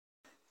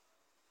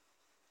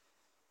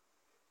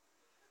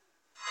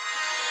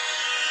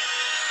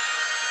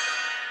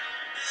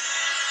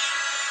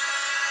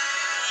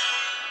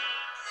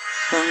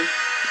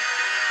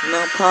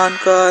nang phan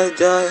kai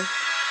jai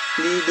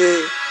li de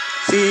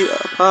si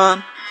phan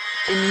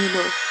chini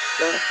lo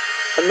la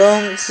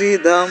along si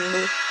dam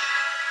lo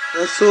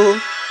la so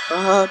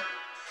pahat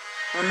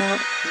ana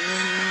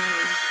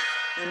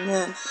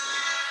ne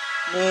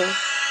mo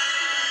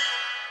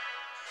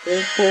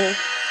tempo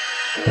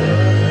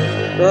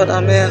God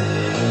amen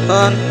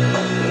phan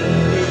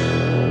ni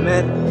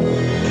met mi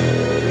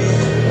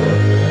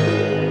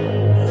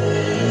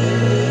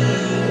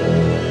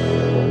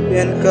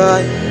bien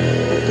kai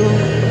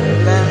tung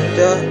lang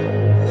ja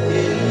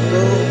i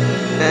lo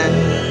and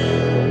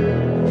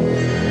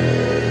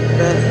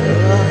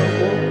da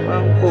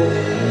mampu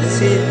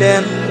si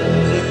ben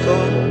si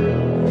ton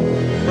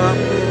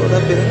mampu la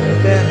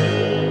ben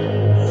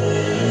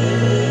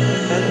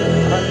and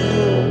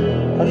anu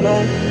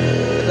along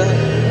dan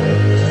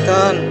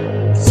tan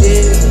si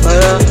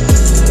para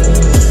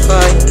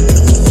kai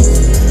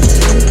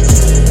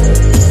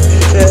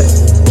se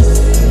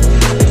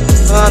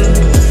an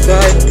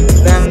kai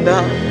đang da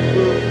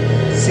tu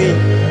si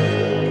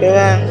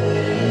keveng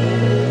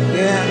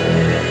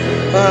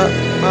pa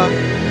pa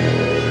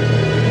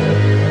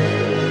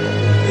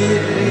di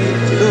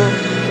lo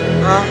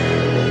ha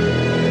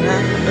na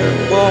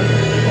bom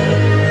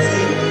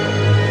si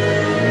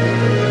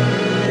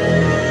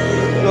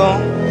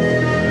long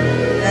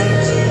and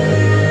si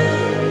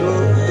do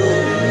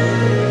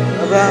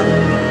abang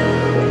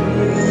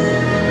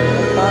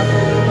apa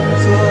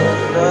so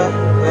da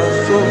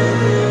so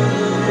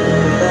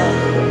da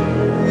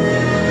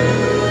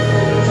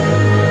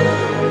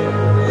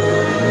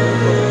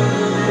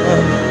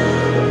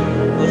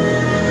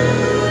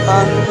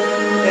an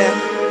em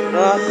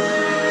ra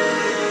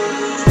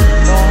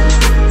no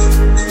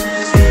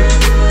si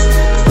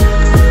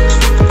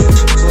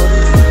por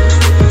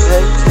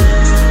dai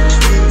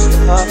si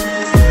ha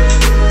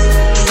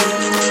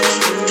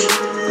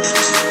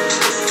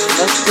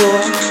na so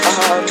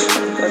an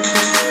da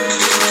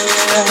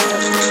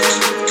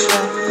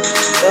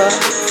da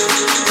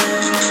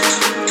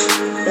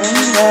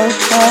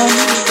phan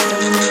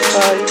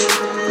kai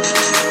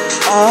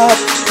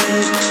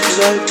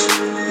Apei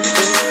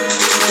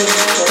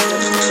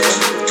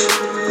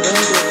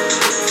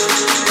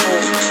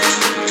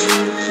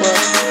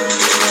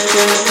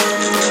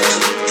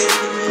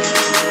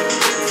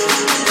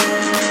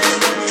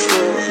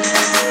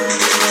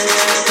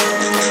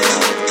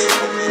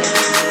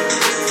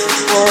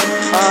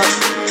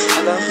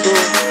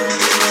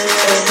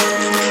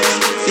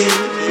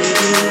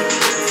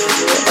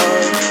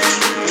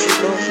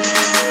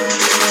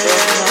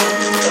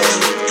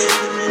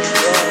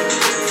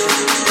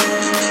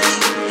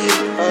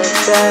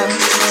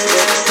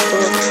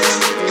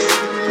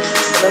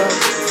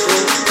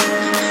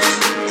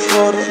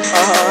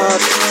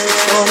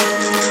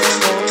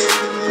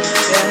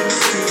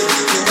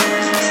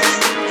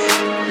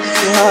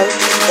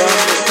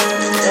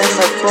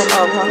from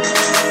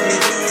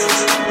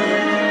Allah